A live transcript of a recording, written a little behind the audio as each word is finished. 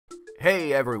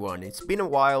Hey everyone, it's been a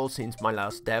while since my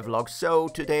last devlog, so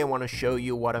today I want to show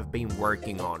you what I've been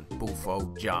working on,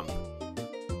 Bufo Jump.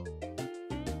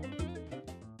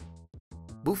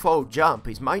 Bufo Jump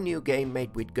is my new game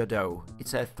made with Godot.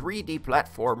 It's a 3D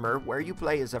platformer where you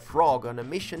play as a frog on a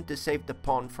mission to save the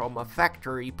pond from a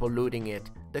factory polluting it.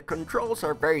 The controls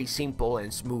are very simple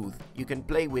and smooth. You can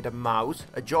play with a mouse,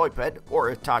 a joypad or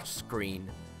a touch screen.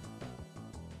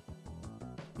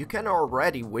 You can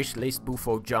already wishlist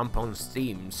Bufo Jump on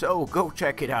Steam, so go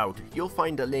check it out. You'll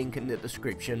find a link in the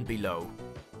description below.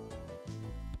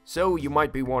 So you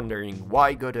might be wondering,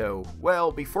 why Godot?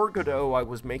 Well, before Godot I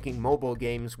was making mobile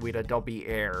games with Adobe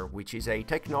Air, which is a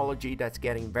technology that's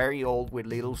getting very old with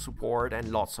little support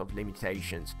and lots of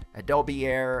limitations. Adobe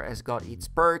Air has got its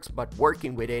perks, but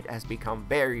working with it has become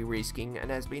very risky and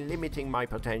has been limiting my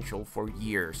potential for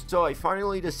years. So I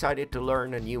finally decided to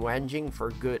learn a new engine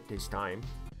for good this time.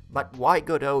 But why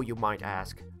Godot, you might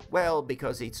ask? Well,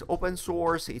 because it's open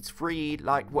source, it's free,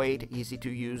 lightweight, easy to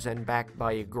use and backed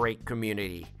by a great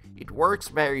community. It works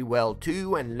very well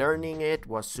too, and learning it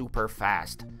was super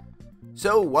fast.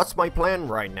 So what's my plan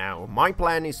right now? My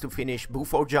plan is to finish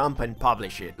Bufo Jump and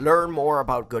publish it, learn more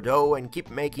about Godot and keep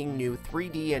making new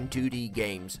 3D and 2D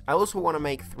games. I also want to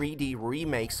make 3D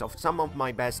remakes of some of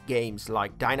my best games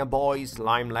like Dynaboy,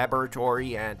 Slime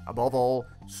Laboratory and, above all,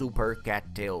 Super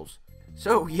Cattails.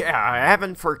 So yeah, I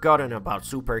haven't forgotten about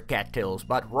Super Cattails,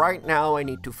 but right now I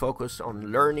need to focus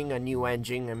on learning a new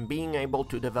engine and being able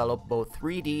to develop both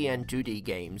 3D and 2D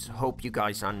games. Hope you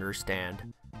guys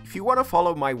understand. If you want to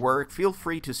follow my work, feel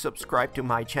free to subscribe to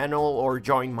my channel or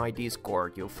join my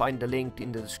Discord. You'll find the link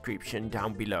in the description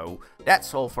down below.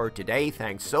 That's all for today,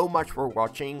 thanks so much for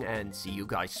watching and see you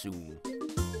guys soon.